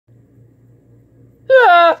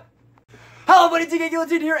Ah. Hello buddy,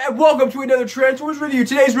 TK here, and welcome to another Transformers review.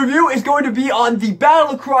 Today's review is going to be on the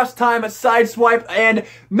Battle Across Time Sideswipe and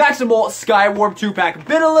Maximal Skywarp 2-pack.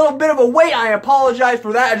 Been a little bit of a wait, I apologize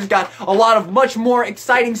for that. I just got a lot of much more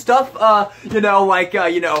exciting stuff,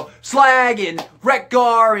 Slag and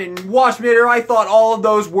Wreck-Gar and Washmitter. I thought all of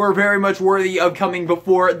those were very much worthy of coming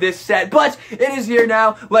before this set, but it is here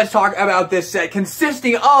now. Let's talk about this set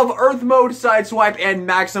consisting of Earth Mode, Sideswipe, and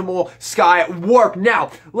Maximal Skywarp.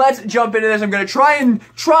 Now, let's jump into this. I'm gonna try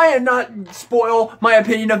and not spoil my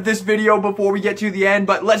opinion of this video before we get to the end,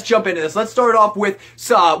 but let's jump into this. Let's start off with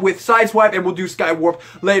Sideswipe, and we'll do Skywarp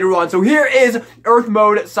later on. So here is Earth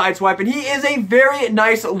Mode Sideswipe, and he is a very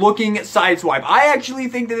nice looking Sideswipe. I actually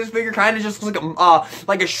think that this figure kind of just looks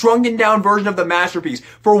like a shrunken down version of the Masterpiece.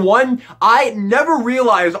 For one, I never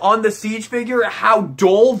realized on the Siege figure how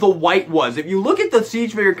dull the white was. If you look at the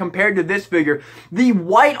Siege figure compared to this figure, the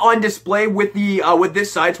white on display with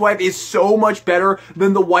this Sideswipe is so much better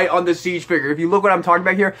than the white on the Siege figure. If you look what I'm talking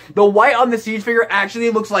about here, the white on the Siege figure actually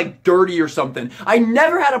looks like dirty or something. I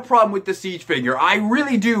never had a problem with the Siege figure. I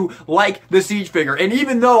really do like the Siege figure. And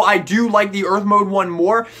even though I do like the Earth Mode one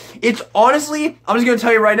more, it's honestly, I'm just going to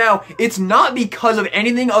tell you right now, it's not because of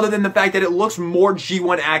anything other than the fact that it looks more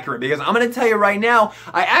G1 accurate. Because I'm going to tell you right now,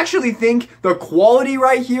 I actually think the quality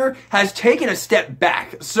right here has taken a step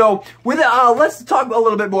back. So with let's talk a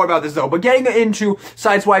little bit more about this though. But getting into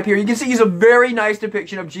Sideswipe here, you can see he's a very nice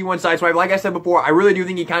depiction of G1 Sideswipe. Like I said before, I really do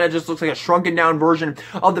think he kind of just looks like a shrunken down version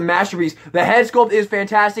of the Masterpiece. The head sculpt is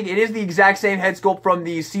fantastic. It is the exact same head sculpt from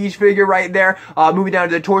the Siege figure right there. Moving down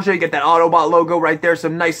to the torso, you get that Autobot logo right there.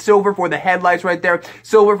 Some nice silver for the headlights right there.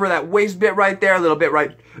 Silver for that waist bit right there. A little bit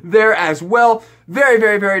right there as well. Very,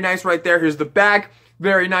 very, very nice right there. Here's the back.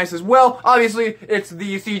 Very nice as well. Obviously, it's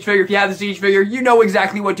the Siege figure. If you have the Siege figure, you know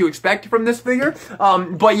exactly what to expect from this figure.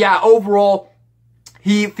 But yeah, overall,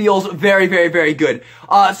 he feels very, very, very good.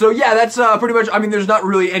 So yeah, that's pretty much, I mean, there's not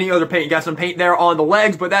really any other paint. You got some paint there on the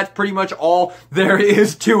legs, but that's pretty much all there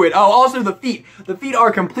is to it. Oh, also the feet. The feet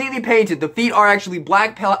are completely painted. The feet are actually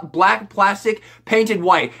black plastic painted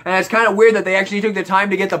white. And it's kind of weird that they actually took the time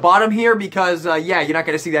to get the bottom here because, yeah, you're not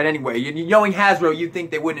going to see that anyway. Knowing Hasbro, you'd think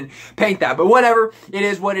they wouldn't paint that. But whatever, it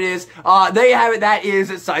is what it is. There you have it. That is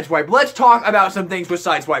Sideswipe. Let's talk about some things with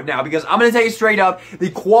Sideswipe now because I'm going to tell you straight up, the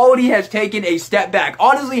quality has taken a step back.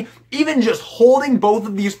 Honestly, even just holding both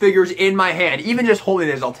of these figures in my hand, even just holding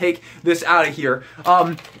this, I'll take this out of here,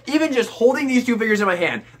 even just holding these two figures in my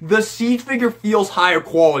hand, the Siege figure feels higher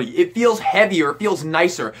quality. It feels heavier, it feels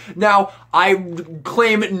nicer. Now, I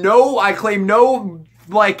claim no, I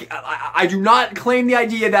do not claim the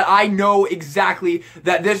idea that I know exactly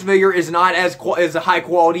that this figure is not as high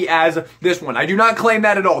quality as this one. I do not claim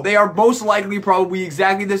that at all. They are most likely probably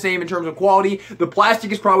exactly the same in terms of quality. The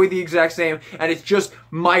plastic is probably the exact same, and it's just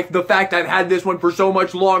the fact I've had this one for so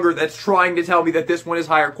much longer that's trying to tell me that this one is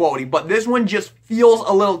higher quality. But this one just feels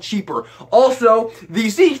a little cheaper. Also, the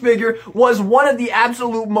Siege figure was one of the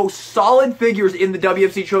absolute most solid figures in the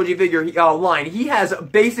WFC Trilogy figure line. He has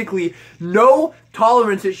basically no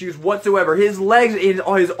tolerance issues whatsoever. His legs, his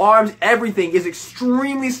arms, everything is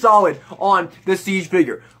extremely solid on the Siege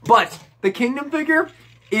figure. But the Kingdom figure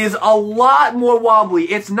is a lot more wobbly.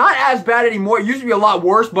 It's not as bad anymore. It used to be a lot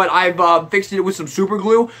worse, but I've fixed it with some super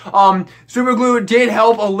glue. Super glue did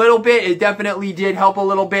help a little bit. It definitely did help a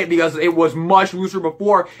little bit because it was much looser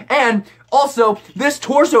before. And also, this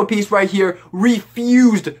torso piece right here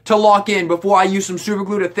refused to lock in before I used some super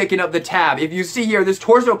glue to thicken up the tab. If you see here, this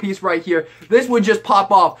torso piece right here, this would just pop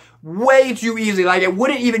off way too easily. Like, it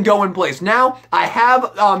wouldn't even go in place. Now, I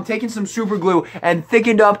have taken some super glue and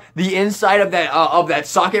thickened up the inside of that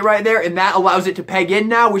socket right there, and that allows it to peg in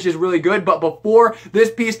now, which is really good. But before, this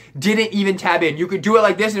piece didn't even tab in. You could do it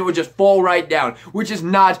like this and it would just fall right down, which is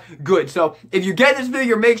not good. So, if you get this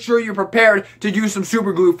figure, make sure you're prepared to do some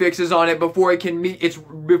super glue fixes on it before it can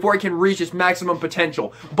reach its maximum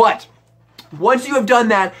potential. But once you have done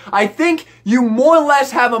that, I think you more or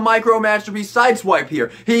less have a Micro Masterpiece Sideswipe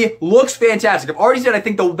here. He looks fantastic. I've already said I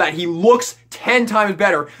think that he looks 10 times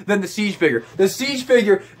better than the Siege figure. The Siege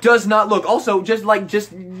figure does not look. Also,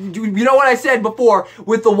 you know what I said before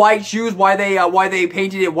with the white shoes, why they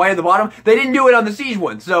painted it white at the bottom? They didn't do it on the Siege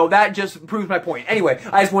one, so that just proves my point. Anyway,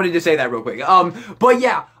 I just wanted to say that real quick. But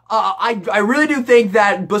yeah, I really do think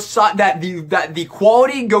that the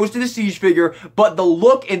quality goes to the Siege figure, but the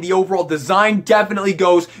look and the overall design definitely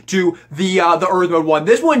goes to the Earth Mode one.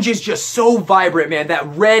 This one just so vibrant, man. That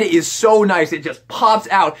red is so nice. It just pops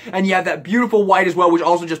out, and you have that beautiful white as well, which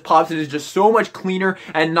also just pops. It is just so much cleaner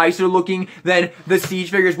and nicer looking than the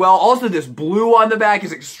Siege figure as well. Also, this blue on the back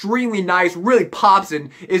is extremely nice, really pops and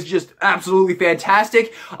is just absolutely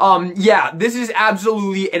fantastic. Yeah, this is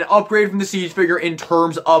absolutely an upgrade from the Siege figure in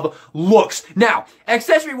terms of looks. Now,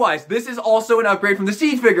 accessory-wise, this is also an upgrade from the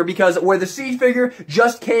Siege figure, because where the Siege figure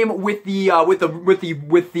just came with the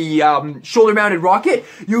shoulder-mounted rocket,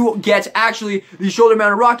 you get actually the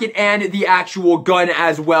shoulder-mounted rocket and the actual gun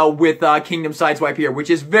as well with Kingdom Sideswipe here, which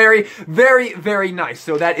is very, very, very nice.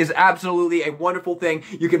 So that is absolutely a wonderful thing.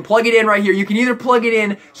 You can plug it in right here. You can either plug it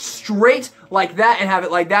in straight like that and have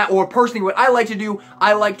it like that, or personally what I like to do,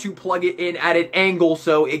 I like to plug it in at an angle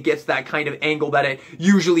so it gets that kind of angle that it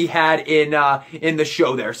usually had in the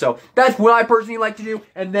show there. So that's what I personally like to do.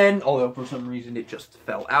 And then, although for some reason it just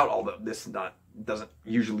fell out, although this doesn't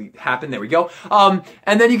usually happen. There we go. And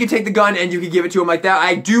then you can take the gun and you can give it to him like that.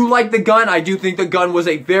 I do like the gun. I do think the gun was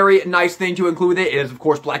a very nice thing to include with it. It is, of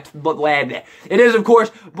course,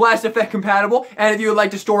 blast effect compatible. And if you would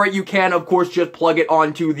like to store it, you can, of course, just plug it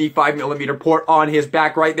onto the 5mm port on his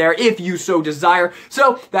back right there, if you so desire.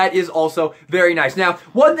 So that is also very nice. Now,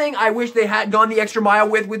 one thing I wish they had gone the extra mile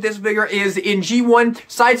with this figure is in G1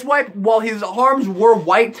 Sideswipe, while his arms were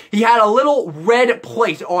white, he had a little red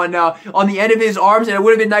plate on the end of his arms, and it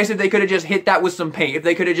would have been nice if they could have just hit that with some paint. If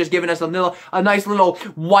they could have just given us a nice little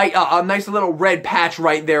white, a nice little red patch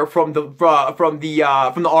right there from the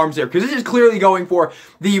arms there, because this is clearly going for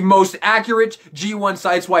the most accurate G1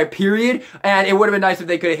 Sideswipe period, and it would have been nice if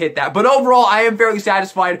they could have hit that. But overall, I am fairly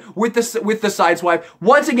satisfied with the Sideswipe.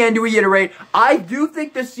 Once again, to reiterate, I do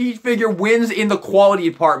think the Siege figure wins in the quality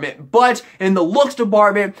department, but in the looks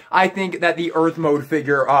department, I think that the Earth Mode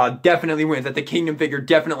figure definitely wins. That the Kingdom figure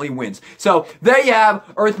definitely wins. So there you have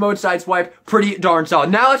Earth Mode Sideswipe, pretty darn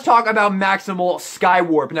solid. Now let's talk about Maximal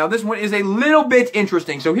Skywarp. Now this one is a little bit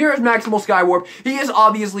interesting. So here is Maximal Skywarp. He is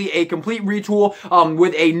obviously a complete retool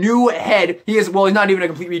with a new head. Well, he's not even a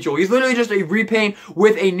complete retool. He's literally just a repaint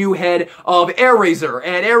with a new head of Airraiser.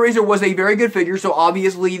 And Airraiser was a very good figure, so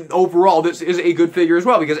obviously overall this is a good figure as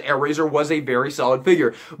well, because Airraiser was a very solid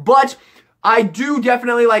figure. But I do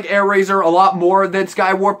definitely like Airraiser a lot more than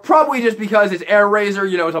Skywarp, probably just because it's Airraiser,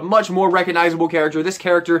 you know, it's a much more recognizable character. This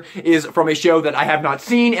character is from a show that I have not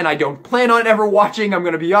seen, and I don't plan on ever watching, I'm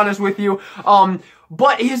gonna be honest with you.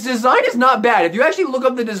 But his design is not bad. If you actually look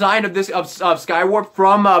up the design of Skywarp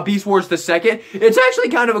from Beast Wars the Second, it's actually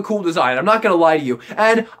kind of a cool design, I'm not gonna lie to you.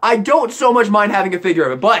 And I don't so much mind having a figure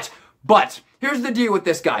of it, but here's the deal with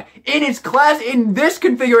this guy. In this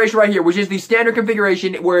configuration right here, which is the standard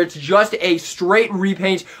configuration where it's just a straight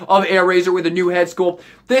repaint of Airraiser with a new head sculpt,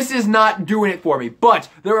 this is not doing it for me. But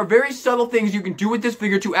there are very subtle things you can do with this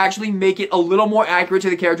figure to actually make it a little more accurate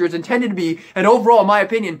to the character it's intended to be, and overall, in my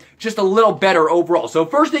opinion, just a little better overall. So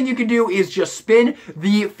first thing you can do is just spin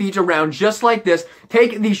the feet around just like this,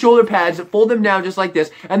 take the shoulder pads, fold them down just like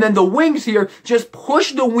this, and then the wings here, just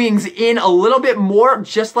push the wings in a little bit more,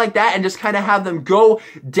 just like that, and just kind of have them go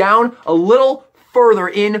down a little further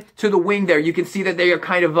into the wing there. You can see that they are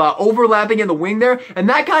kind of overlapping in the wing there, and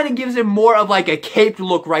that kind of gives it more of like a caped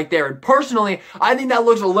look right there. And personally, I think that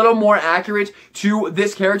looks a little more accurate to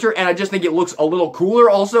this character, and I just think it looks a little cooler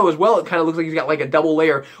also as well. It kind of looks like he's got like a double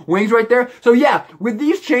layer wings right there. So yeah, with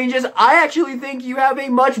these changes, I actually think you have a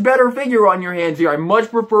much better figure on your hands here. I much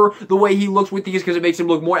prefer the way he looks with these because it makes him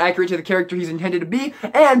look more accurate to the character he's intended to be,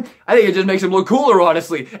 and I think it just makes him look cooler,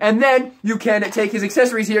 honestly. And then you can take his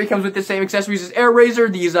accessories here. He comes with the same accessories as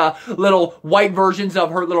Airraiser, these little white versions of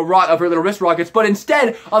her little wrist rockets, but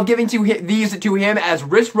instead of giving these to him as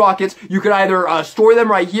wrist rockets, you could either store them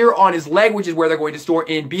right here on his leg, which is where they're going to store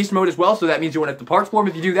in beast mode as well, so that means you won't have to parts for him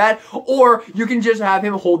if you do that, or you can just have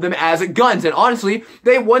him hold them as guns. And honestly,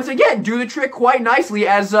 they once again do the trick quite nicely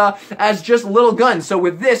as just little guns. So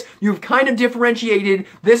with this, you've kind of differentiated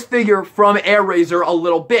this figure from Airraiser a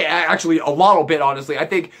little bit, actually a lot bit, honestly. I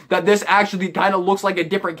think that this actually kind of looks like a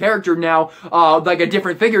different character now, like a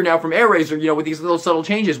different figure now from Airraiser, you know, with these little subtle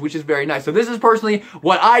changes, which is very nice. So this is personally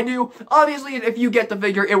what I do. Obviously, if you get the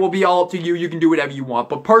figure, it will be all up to you. You can do whatever you want.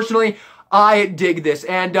 But personally, I dig this.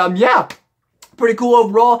 And yeah, pretty cool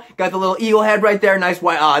overall. Got the little eagle head right there, nice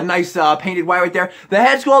white, painted white right there. The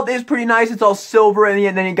head sculpt is pretty nice. It's all silver,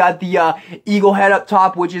 and then you got the eagle head up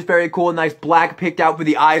top, which is very cool. Nice black picked out for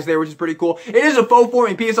the eyes there, which is pretty cool. It is a faux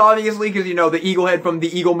forming piece, obviously, because you know the eagle head from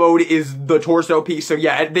the eagle mode is the torso piece. So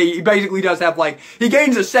yeah, he basically does have like, he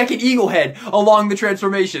gains a second eagle head along the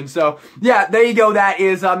transformation. So yeah, there you go. That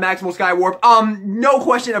is Maximal Skywarp. No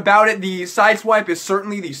question about it. The Sideswipe is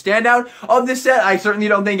certainly the standout of this set. I certainly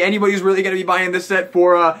don't think anybody's really going to be buying this set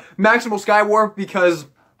for Maximal Skywarp because,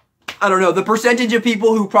 I don't know, the percentage of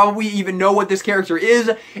people who probably even know what this character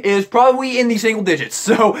is probably in the single digits.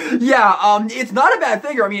 So, yeah, it's not a bad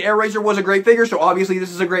figure. I mean, Airazor was a great figure, so obviously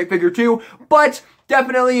this is a great figure too, but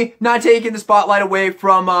definitely not taking the spotlight away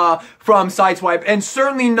from Sideswipe, and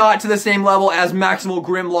certainly not to the same level as Maximal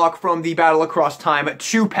Grimlock from the Battle Across Time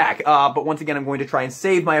 2-pack. But once again, I'm going to try and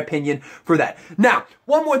save my opinion for that. Now,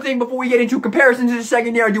 one more thing before we get into comparisons in a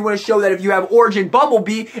second here, I do want to show that if you have Origin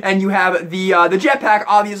Bumblebee and you have the jetpack,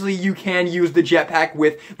 obviously you can use the jetpack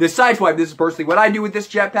with the Sideswipe. This is personally what I do with this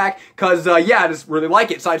jetpack, because, yeah, I just really like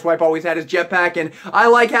it. Sideswipe always had his jetpack, and I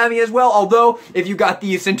like having it as well, although, if you got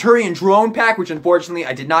the Centurion Drone pack, which unfortunately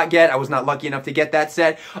I did not get. I was not lucky enough to get that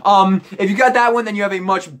set. If you got that one, then you have a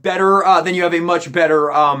much better,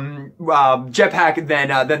 jetpack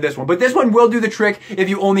than this one. But this one will do the trick if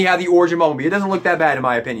you only have the Origin Bumblebee. It doesn't look that bad in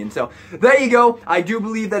my opinion. So there you go. I do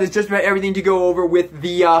believe that is just about everything to go over with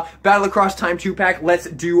the Battle Across Time 2-pack. Let's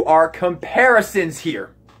do our comparisons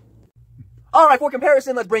here. Alright, for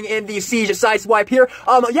comparison, let's bring in the Siege Sideswipe here.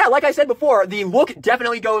 Yeah, like I said before, the look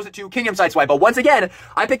definitely goes to Kingdom Sideswipe, but once again,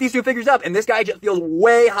 I picked these two figures up, and this guy just feels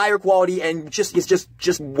way higher quality, and he's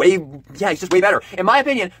just way better. In my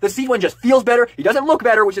opinion, the Siege one just feels better, he doesn't look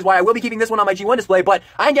better, which is why I will be keeping this one on my G1 display, but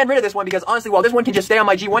I ain't getting rid of this one, because honestly, while this one can just stay on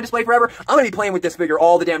my G1 display forever, I'm gonna be playing with this figure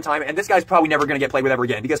all the damn time, and this guy's probably never gonna get played with ever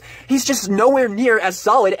again, because he's just nowhere near as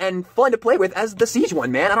solid and fun to play with as the Siege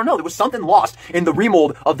one, man. I don't know, there was something lost in the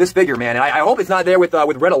remold of this figure, man, and I hope it's not there with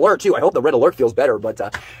Red Alert too. I hope the Red Alert feels better, but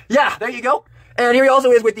yeah, there you go. And here he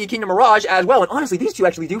also is with the Kingdom Mirage as well. And honestly, these two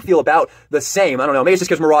actually do feel about the same. I don't know. Maybe it's just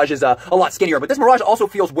because Mirage is a lot skinnier. But this Mirage also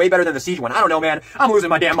feels way better than the Siege one. I don't know, man. I'm losing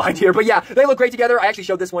my damn mind here. But yeah, they look great together. I actually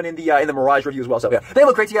showed this one in the Mirage review as well. So yeah, they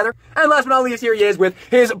look great together. And last but not least, here he is with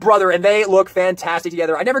his brother. And they look fantastic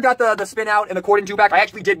together. I never got the spin out in the Corden 2-pack. I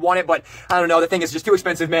actually did want it, but I don't know. The thing is just too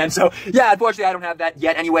expensive, man. So yeah, unfortunately, I don't have that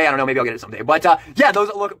yet anyway. I don't know. Maybe I'll get it someday. But yeah, those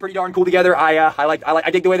look pretty darn cool together. I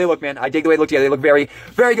dig the way they look, man. I dig the way they look together. They look very,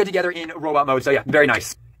 very good together in robot mode. So yeah, very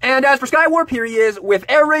nice. And as for Skywarp, here he is with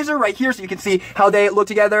Airazor right here, so you can see how they look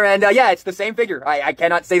together. And yeah, it's the same figure. I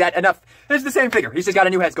cannot say that enough. It's the same figure. He's just got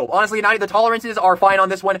a new head sculpt. Honestly, the tolerances are fine on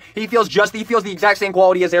this one. He feels the exact same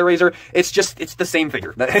quality as Airazor. It's the same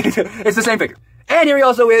figure. It's the same figure. And here he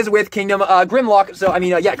also is with Kingdom Grimlock. So I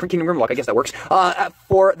mean, yeah, Kingdom Grimlock. I guess that works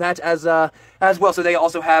for that as well. So they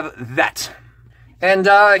also have that. And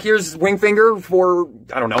here's Wingfinger for,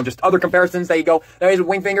 I don't know, just other comparisons. There you go. There he is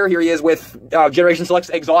with Wingfinger. Here he is with Generation Select's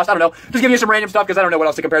Exhaust. I don't know. Just give you some random stuff because I don't know what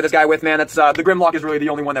else to compare this guy with, man. That's the Grimlock is really the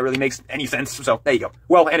only one that really makes any sense. So there you go.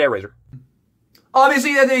 Well, and Airazor.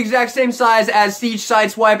 Obviously, they're the exact same size as Siege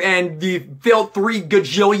Sideswipe and the 3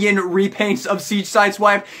 gajillion repaints of Siege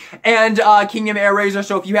Sideswipe and Kingdom Airazor.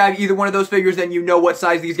 So if you have either one of those figures, then you know what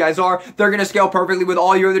size these guys are. They're going to scale perfectly with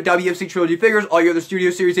all your other WFC Trilogy figures, all your other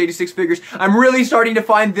Studio Series 86 figures. I'm really starting to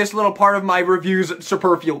find this little part of my reviews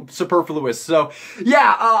superfluous. So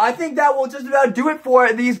yeah, I think that will just about do it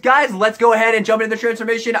for these guys. Let's go ahead and jump into the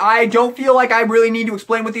transformation. I don't feel like I really need to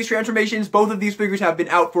explain what these transformations. Both of these figures have been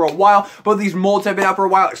out for a while. Both of these molds have been out for a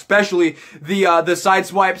while, especially the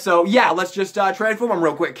Sideswipe. So yeah, let's just transform them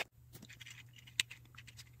real quick.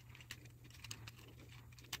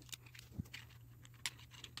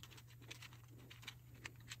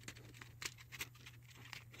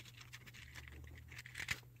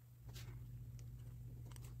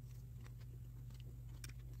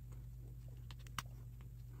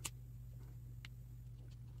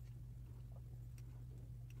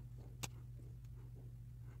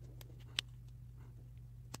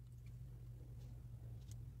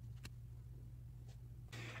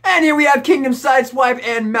 And here we have Kingdom Sideswipe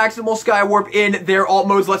and Maximal Skywarp in their alt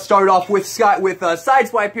modes. Let's start off with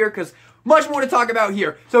Sideswipe here, because much more to talk about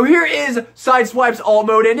here. So here is Sideswipe's alt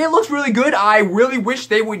mode, and it looks really good. I really wish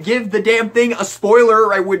they would give the damn thing a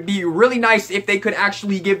spoiler. It would be really nice if they could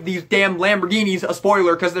actually give these damn Lamborghinis a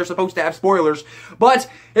spoiler, because they're supposed to have spoilers. But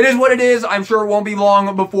it is what it is. I'm sure it won't be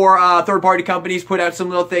long before third-party companies put out some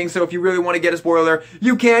little things. So if you really want to get a spoiler,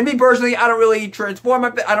 you can. Me personally, I don't really transform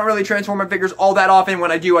my figures all that often.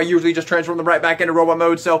 When I do, I usually just transform them right back into robot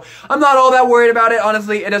mode. So I'm not all that worried about it.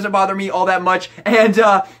 Honestly, it doesn't bother me all that much. And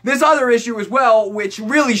this other issue as well, which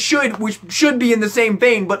should be in the same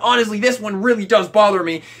vein, but honestly, this one really does bother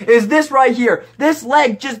me, is this right here. This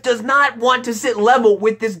leg just does not want to sit level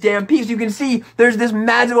with this damn piece. You can see there's this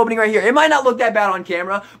massive opening right here. It might not look that bad on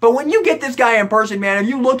camera, but when you get this guy in person, man, if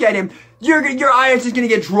you look at him, your eye is just going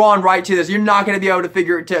to get drawn right to this. You're not going to be able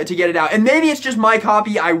to to get it out. And maybe it's just my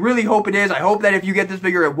copy. I really hope it is. I hope that if you get this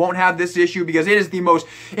figure, it won't have this issue, because it is the most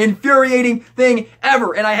infuriating thing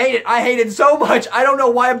ever. And I hate it. I hate it so much. I don't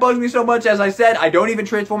know why it bugs me so much. As I said, I don't even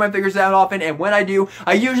transform my figures that often. And when I do,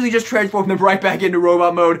 I usually just transform them right back into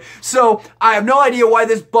robot mode. So I have no idea why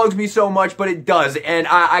this bugs me so much, but it does. And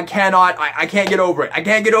I can't get over it. I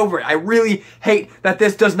can't get over it. I really hate that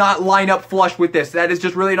this does not line up flush with this. That is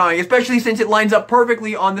just really annoying, especially since it lines up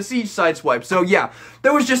perfectly on the Siege Sideswipe. So yeah,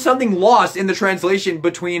 there was just something lost in the translation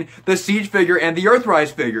between the Siege figure and the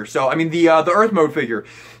Earthrise figure. So, I mean, the Earth mode figure.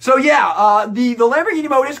 So yeah, the Lamborghini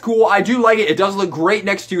mode is cool. I do like it. It does look great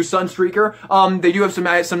next to Sunstreaker. They do have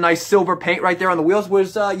some nice silver paint right there on the wheels.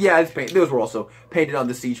 Yeah, it's paint. Those were also painted on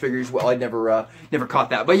the Siege figures. Well, I never caught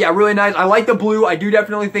that. But yeah, really nice. I like the blue. I do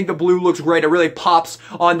definitely think the blue looks great. It really pops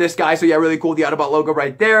on this guy. So yeah, really cool. The Autobot logo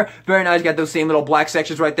right there. Very nice. Got those same little black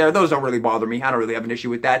sections right there. Those don't really bother me. I don't really have an issue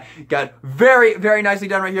with that. Got very, very nicely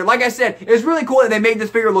done right here. Like I said, it's really cool that they made this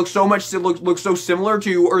figure look so similar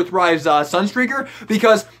to Earthrise Sunstreaker,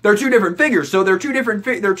 because they're two different figures. So they're two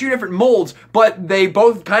different molds, but they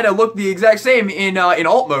both kind of look the exact same in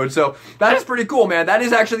alt mode. So that is pretty cool, man. That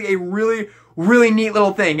is actually a really neat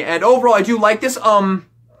little thing. And overall, I do like this.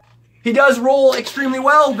 He does roll extremely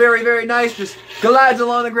well. Very, very nice. Just glides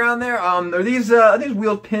along the ground there. Are these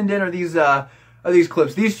wheels pinned in, or are these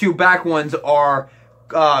clips? These two back ones are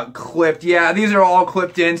clipped. Yeah, these are all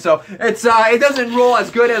clipped in. So it's it doesn't roll as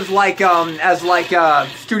good as like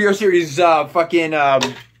Studio Series fucking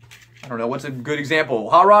I don't know, what's a good example?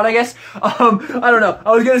 Hot Rod, I guess? I don't know.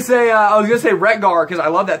 I was gonna say Retgar, because I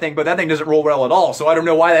love that thing, but that thing doesn't roll well at all, so I don't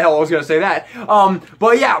know why the hell I was gonna say that.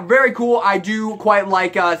 But yeah, very cool. I do quite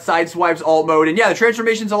like Sideswipe's alt mode, and yeah, the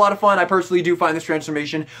transformation's a lot of fun. I personally do find this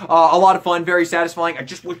transformation a lot of fun, very satisfying. I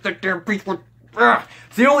just wish that damn piece would...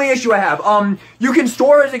 It's the only issue I have. You can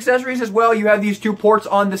store his accessories as well. You have these two ports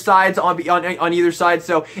on the sides, on either side.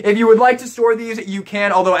 So if you would like to store these, you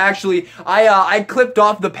can. Although actually, I clipped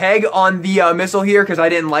off the peg on the missile here because I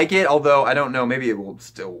didn't like it. Although I don't know, maybe it will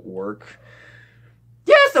still work.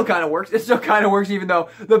 Yeah, it still kind of works. It still kind of works, even though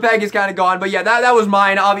the peg is kind of gone. But yeah, that was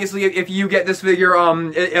mine. Obviously, if you get this figure,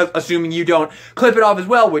 assuming you don't clip it off as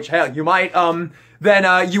well, which hell, you might,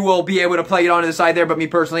 then you will be able to plug it onto the side there. But me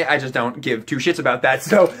personally, I just don't give two shits about that.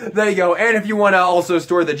 So there you go. And if you want to also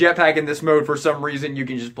store the jetpack in this mode for some reason, you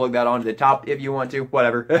can just plug that onto the top if you want to.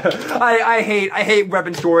 Whatever. I hate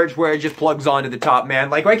weapon storage where it just plugs onto the top,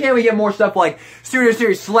 man. Like, why can't we get more stuff like Studio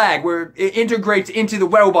Series Slag, where it integrates into the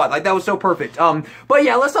robot? Like, that was so perfect. But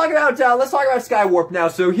yeah, let's talk about Skywarp now.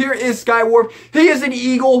 So here is Skywarp. He is an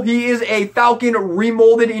eagle. He is a falcon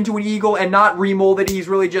remolded into an eagle, and not remolded. He's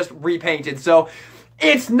really just repainted. So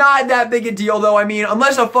it's not that big a deal, though. I mean,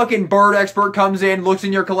 unless a fucking bird expert comes in, looks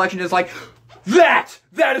in your collection, and is like, that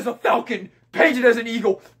is a falcon painted as an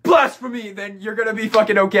eagle, blasphemy, then you're gonna be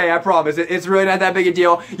fucking okay, I promise. It's really not that big a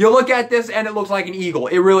deal. You look at this and it looks like an eagle.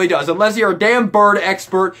 It really does. Unless you're a damn bird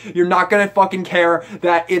expert, you're not gonna fucking care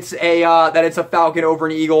that it's a falcon over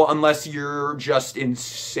an eagle, unless you're just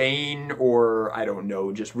insane, or I don't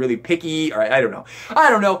know, just really picky, or I don't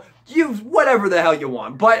know. Use whatever the hell you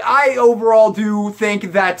want, but I overall do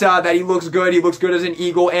think that he looks good. He looks good as an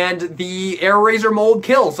eagle, and the Air Razor mold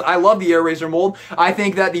kills. I love the Air Razor mold. I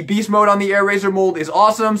think that the beast mode on the Air Razor mold is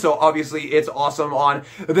awesome, so obviously it's awesome on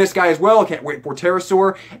this guy as well. Can't wait for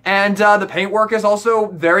Pterosaur, and the paintwork is also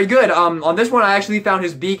very good. On this one, I actually found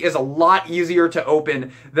his beak is a lot easier to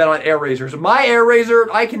open than on Air Razors. My Air Razor,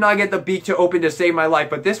 I cannot get the beak to open to save my life,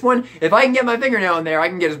 but this one, if I can get my fingernail in there, I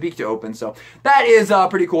can get his beak to open, so that is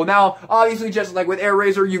pretty cool. Now, obviously, just like with Air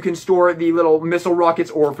Razor, you can store the little missile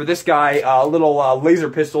rockets, or for this guy, little laser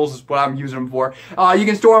pistols is what I'm using them for. You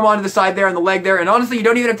can store them onto the side there and the leg there, and honestly, you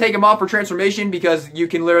don't even have to take them off for transformation, because you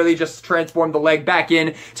can literally just transform the leg back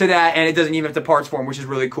in to that, and it doesn't even have to parts form, which is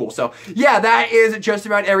really cool. So, yeah, that is just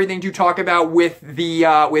about everything to talk about with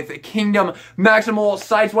the Kingdom Maximal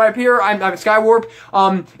Sideswipe here. I'm Skywarp.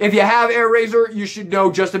 If you have Air Razor, you should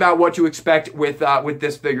know just about what to expect with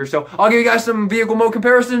this figure. So, I'll give you guys some vehicle mode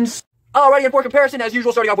comparisons. Alrighty, and for comparison, as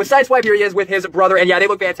usual, starting off with Sideswipe, here he is with his brother, and yeah, they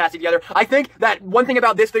look fantastic together. I think that one thing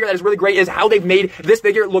about this figure that is really great is how they've made this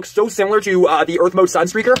figure look so similar to the Earth Mode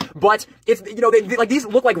Sunstreaker, but it's, you know, like, these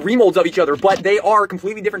look like remolds of each other, but they are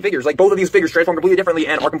completely different figures. Like, both of these figures transform completely differently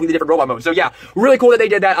and are completely different robot modes. So yeah, really cool that they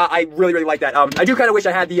did that. I really, really like that. I do kind of wish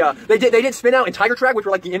I had the, they did Spin Out and Tiger Track, which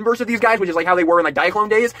were like the inverse of these guys, which is like how they were in like Diaclone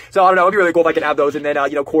days. So I don't know, it'd be really cool if I could have those, and then,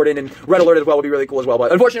 you know, Corden and Red Alert as well would be really cool as well,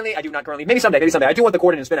 but unfortunately, I do not currently. Maybe someday. I do want the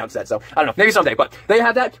Corden and Spin Out set, so I don't know, maybe someday. But there you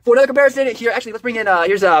have that. For another comparison, here, actually, let's bring in,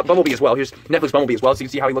 here's Bumblebee as well. Here's Netflix Bumblebee as well, so you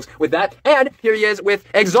can see how he looks with that. And here he is with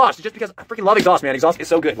Exhaust, just because I freaking love Exhaust, man. Exhaust is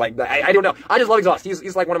so good. Like, I don't know. I just love Exhaust.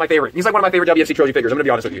 He's like one of my favorite. He's like one of my favorite WFC Trilogy figures. I'm gonna be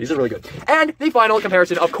honest with you. He's just really good. And the final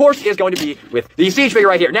comparison, of course, is going to be with the Siege figure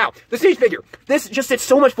right here. Now, the Siege figure, this just sits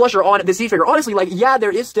so much flusher on the Siege figure. Honestly, like, yeah,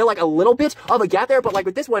 there is still like a little bit of a gap there, but like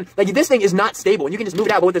with this one, like this thing is not stable, and you can just move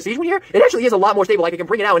it out. But with the Siege one here, it actually is a lot more stable. Like, I can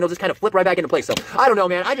bring it out, and it'll just kind of flip right back into place. So, I don't know,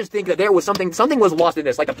 man. I just think that there was something was lost in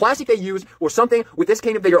this. Like, the plastic they used or something with this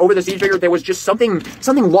Kingdom figure over the Siege figure, there was just something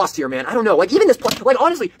lost here, man. I don't know. Like, even this, like,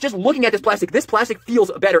 honestly, just looking at this plastic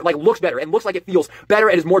feels better, like, looks better, and looks like it feels better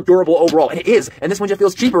and is more durable overall, and it is, and this one just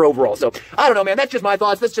feels cheaper overall. So, I don't know, man. That's just my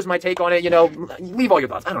thoughts. That's just my take on it, you know. Leave all your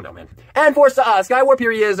thoughts. I don't know, man. And for Skywarp,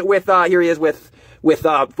 here he is with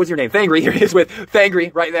what's your name? Fangry. Here he is with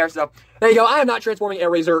Fangry right there. So, there you go. I am not transforming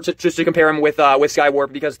Airraiser just to compare him with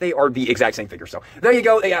Skywarp, because they are the exact same figure. So there you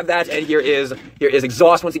go. They have that, and here is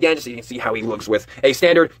Exhaust once again, just so you can see how he looks with a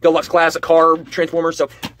standard deluxe class car transformer. So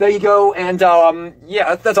there you go. And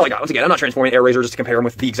yeah, that's all I got. Once again, I'm not transforming Airraiser just to compare him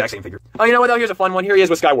with the exact same figure. Oh, you know what though? Here's a fun one. Here he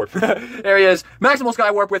is with Skywarp. There he is, Maximal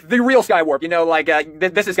Skywarp with the real Skywarp. You know, like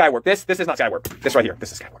this is Skywarp. This is not Skywarp. This right here.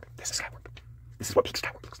 This is Skywarp. This is Skywarp. This is what peak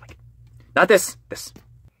Skywarp looks like. Not this. This.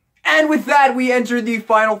 And with that, we enter the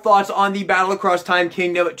final thoughts on the Battle Across Time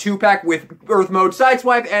Kingdom 2-pack with Earth Mode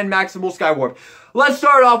Sideswipe and Maximal Skywarp. Let's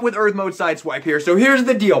start off with Earth Mode Sideswipe here. So here's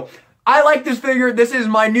the deal. I like this figure. This is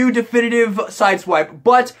my new definitive Sideswipe,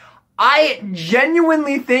 but I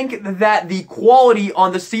genuinely think that the quality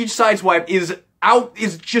on the Siege Sideswipe is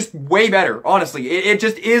just way better, honestly. It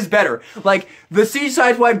just is better. Like, the Siege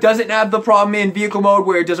Sideswipe doesn't have the problem in vehicle mode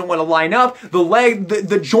where it doesn't want to line up.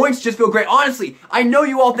 The joints just feel great. Honestly, I know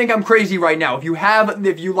you all think I'm crazy right now.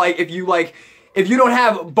 If you don't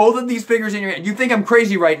have both of these figures in your hand, you think I'm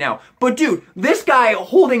crazy right now. But dude, this guy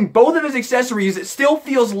holding both of his accessories still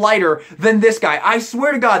feels lighter than this guy. I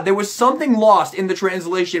swear to God, there was something lost in the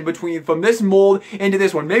translation from this mold into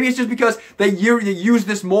this one. Maybe it's just because they used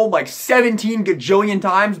this mold like 17 gajillion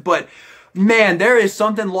times, but man, there is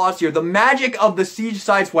something lost here. The magic of the Siege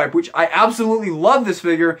Sideswipe, which I absolutely love this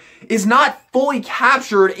figure, is not fully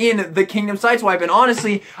captured in the Kingdom Sideswipe. And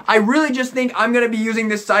honestly, I really just think I'm going to be using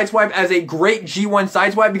this Sideswipe as a great G1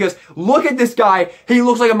 Sideswipe, because look at this guy. He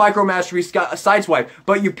looks like a Micro Mastery Sideswipe,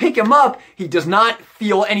 but you pick him up, he does not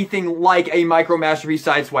feel anything like a Micro Mastery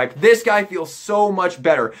Sideswipe. This guy feels so much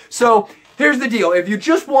better. So, here's the deal. If you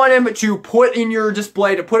just want him to put in your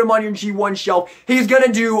display, to put him on your G1 shelf, he's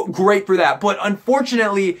gonna do great for that. But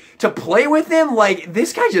unfortunately, to play with him, like,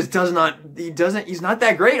 this guy just he's not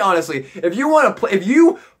that great, honestly. If you want to play, if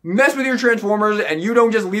you mess with your Transformers and you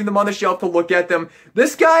don't just leave them on the shelf to look at them,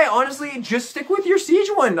 this guy, honestly, just stick with your Siege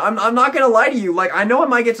one. I'm not gonna lie to you. Like, I know I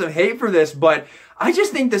might get some hate for this, but I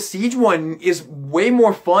just think the Siege one is way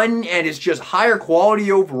more fun and is just higher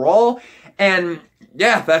quality overall. And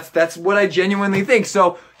yeah, that's what I genuinely think.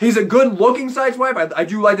 So, he's a good-looking Sideswipe. I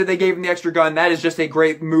do like that they gave him the extra gun. That is just a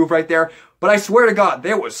great move right there. But I swear to God,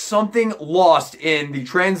 there was something lost in the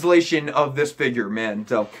translation of this figure, man.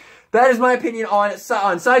 So, that is my opinion on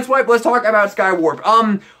Sideswipe. Let's talk about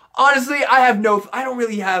Skywarp. Honestly, I don't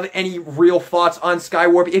really have any real thoughts on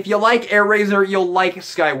Skywarp. If you like Airraiser, you'll like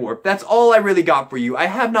Skywarp. That's all I really got for you. I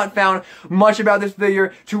have not found much about this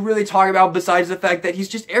figure to really talk about besides the fact that he's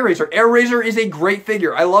just Airraiser. Airraiser is a great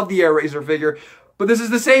figure. I love the Airraiser figure. But this is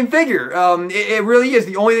the same figure. It really is.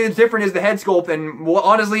 The only thing that's different is the head sculpt, and well,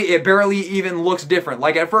 honestly, it barely even looks different.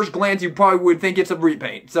 Like, at first glance, you probably would think it's a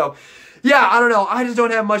repaint. So, yeah, I don't know. I just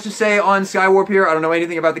don't have much to say on Skywarp here. I don't know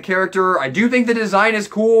anything about the character. I do think the design is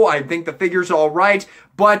cool. I think the figure's alright,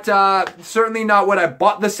 but certainly not what I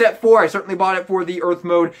bought the set for. I certainly bought it for the Earth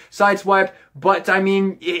Mode Sideswipe, but I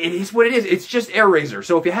mean, it is what it is. It's just Airraiser.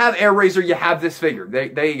 So if you have Airraiser, you have this figure.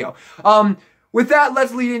 There you go. With that,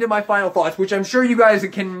 let's lead into my final thoughts, which I'm sure you guys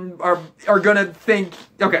are gonna think,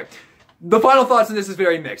 okay. The final thoughts on this is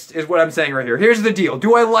very mixed, is what I'm saying right here. Here's the deal.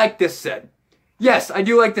 Do I like this set? Yes, I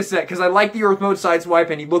do like this set, because I like the Earth Mode Sideswipe,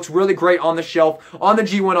 and he looks really great on the shelf, on the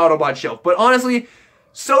G1 Autobot shelf. But honestly,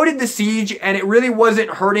 so did the Siege, and it really wasn't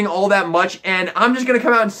hurting all that much, and I'm just gonna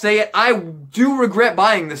come out and say it, I do regret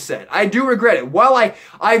buying this set. I do regret it. While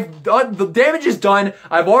I've done, the damage is done,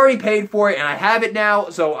 I've already paid for it, and I have it now,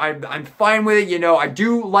 so I'm fine with it, you know, I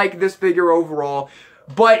do like this figure overall.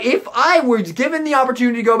 But if I was given the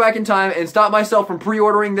opportunity to go back in time and stop myself from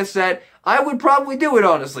pre-ordering this set, I would probably do it,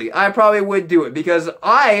 honestly. I probably would do it, because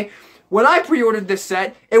when I pre-ordered this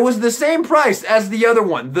set, it was the same price as the other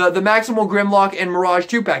one, the Maximal Grimlock and Mirage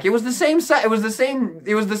 2-pack. It was the same set, it was the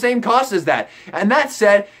same cost as that. And that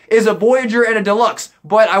set is a Voyager and a Deluxe.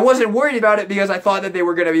 But I wasn't worried about it because I thought that they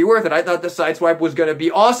were going to be worth it. I thought the Sideswipe was going to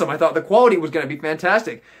be awesome. I thought the quality was going to be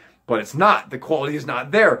fantastic. But it's not. The quality is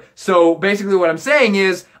not there. So basically what I'm saying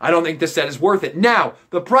is, I don't think this set is worth it. Now,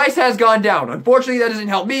 the price has gone down. Unfortunately, that doesn't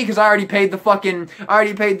help me because I already paid the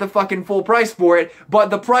fucking full price for it. But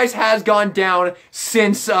the price has gone down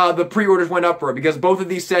since the pre-orders went up for it, because both of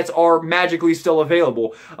these sets are magically still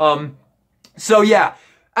available. So yeah,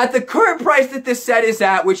 at the current price that this set is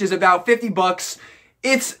at, which is about 50 bucks,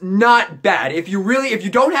 it's not bad. If you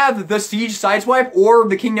don't have the Siege Sideswipe or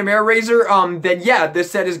the Kingdom Air Razor, then yeah, this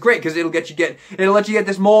set is great because it'll let you get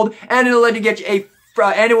this mold, and it'll let you get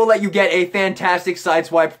and it will let you get a fantastic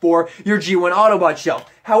Sideswipe for your G1 Autobot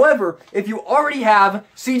shelf. However, if you already have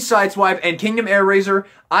Siege Sideswipe and Kingdom Air Razor,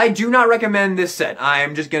 I do not recommend this set. I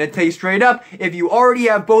am just gonna tell you straight up, if you already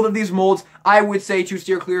have both of these molds, I would say to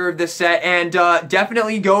steer clear of this set, and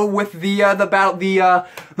definitely go with the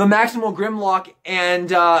Maximal Grimlock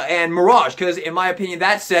and Mirage, because in my opinion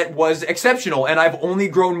that set was exceptional, and I've only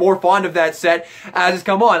grown more fond of that set as it's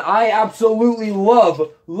come on. I absolutely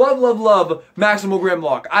love Maximal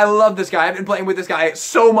Grimlock. I love this guy. I've been playing with this guy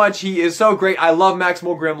so much. He is so great. I love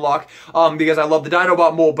Maximal Grimlock because I love the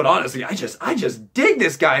Dinobot mold, but honestly, I just dig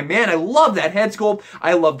this guy, man. I love that head sculpt.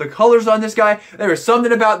 I love the colors on this guy. There is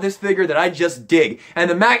something about this figure that I just dig. And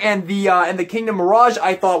the Kingdom Mirage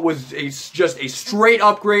I thought was just a straight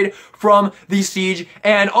upgrade from the Siege.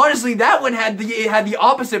 And honestly, that one had the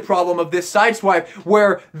opposite problem of this Sideswipe,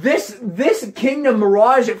 where this Kingdom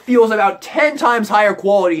Mirage feels about 10 times higher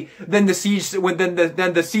quality than the Siege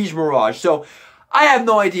than the Siege Mirage. So I have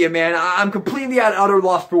no idea, man. I'm completely at utter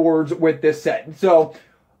loss for words with this set. So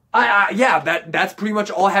yeah, that's pretty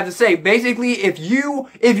much all I have to say. Basically, if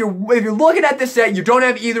you're looking at this set, you don't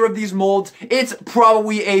have either of these molds, it's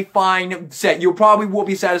probably a fine set. You probably will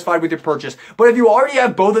be satisfied with your purchase. But if you already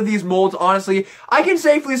have both of these molds, honestly, I can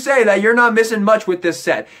safely say that you're not missing much with this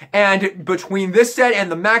set. And between this set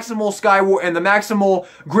and the Maximal Skywarp and the Maximal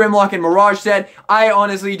Grimlock and Mirage set, I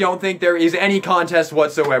honestly don't think there is any contest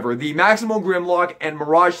whatsoever. The Maximal Grimlock and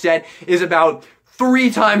Mirage set is about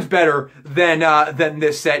 3 times better than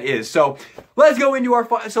this set is. So let's go into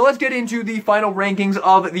let's get into the final rankings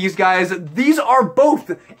of these guys. These are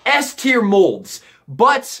both S tier molds,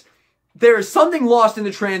 but there's something lost in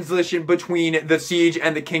the translation between the Siege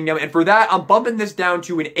and the Kingdom, and for that, I'm bumping this down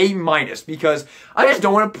to an A- because I just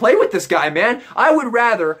don't want to play with this guy, man. I would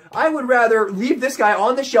rather leave this guy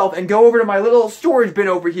on the shelf and go over to my little storage bin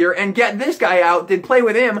over here and get this guy out than play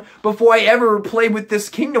with him before I ever play with this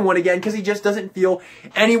Kingdom one again, because he just doesn't feel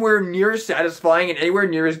anywhere near as satisfying and anywhere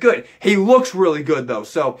near as good. He looks really good though,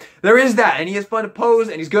 so there is that, and he is fun to pose,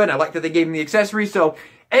 and he's good, and I like that they gave him the accessory, so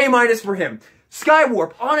A- for him.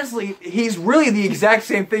 Skywarp, honestly, he's really the exact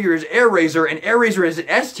same figure as Air Razor, and Air Razor is an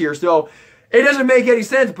S tier, so it doesn't make any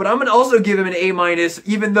sense, but I'm going to also give him an A-,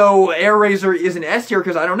 even though Air Razor is an S tier,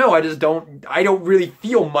 because I don't know, I don't really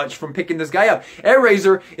feel much from picking this guy up. Air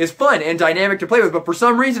Razor is fun and dynamic to play with, but for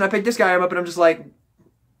some reason I picked this guy up and I'm just like,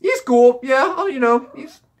 he's cool, yeah, you know,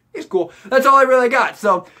 he's cool. That's all I really got,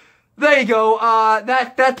 so there you go.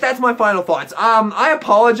 That's my final thoughts. I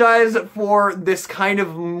apologize for this kind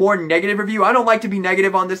of more negative review. I don't like to be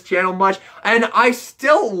negative on this channel much, and I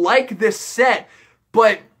still like this set,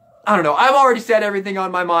 but I don't know. I've already said everything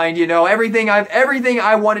on my mind, you know. Everything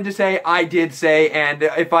I wanted to say, I did say, and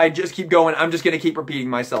if I just keep going, I'm just gonna keep repeating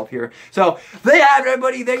myself here. So there you have it,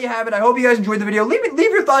 everybody. There you have it. I hope you guys enjoyed the video. Leave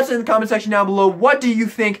your thoughts in the comment section down below. What do you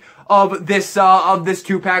think of this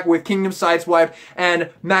 2-pack with Kingdom Sideswipe and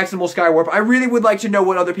Maximal Skywarp? I really would like to know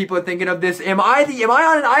what other people are thinking of this. Am I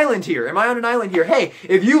on an island here? Am I on an island here? Hey,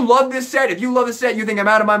 if you love this set, you think I'm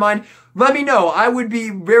out of my mind, let me know. I would be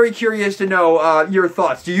very curious to know your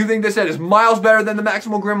thoughts. Do you think this set is miles better than the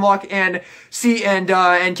Maximal Grimlock and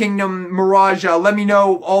Kingdom Mirage? Let me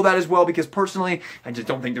know all that as well, because personally, I just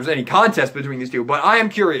don't think there's any contest between these two. But I am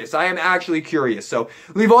curious. I am actually curious. So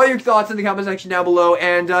leave all your thoughts in the comment section down below.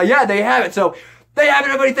 And yeah, there you have it. So there you have it,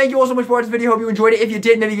 everybody. Thank you all so much for watching this video. Hope you enjoyed it. If you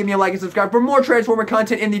did, maybe give me a like and subscribe for more Transformer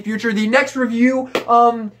content in the future. The next review,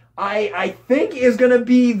 I think is gonna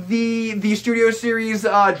be the Studio Series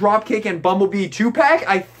Dropkick and Bumblebee 2-pack.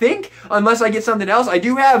 I think, unless I get something else. I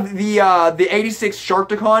do have the 86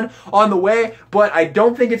 Sharkticon on the way, but I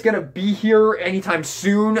don't think it's gonna be here anytime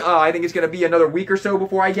soon. I think it's gonna be another week or so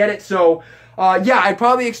before I get it. So yeah, I'd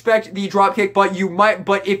probably expect the Dropkick, but you might.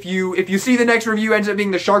 But if you see the next review ends up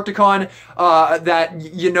being the Sharkticon, that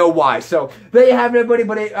you know why. So there you have it, everybody.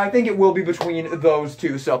 But I think it will be between those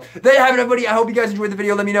two. So there you have it, everybody. I hope you guys enjoyed the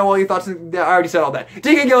video. Let me know all your thoughts. I already said all that.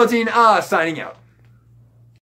 DK Guillotine, signing out.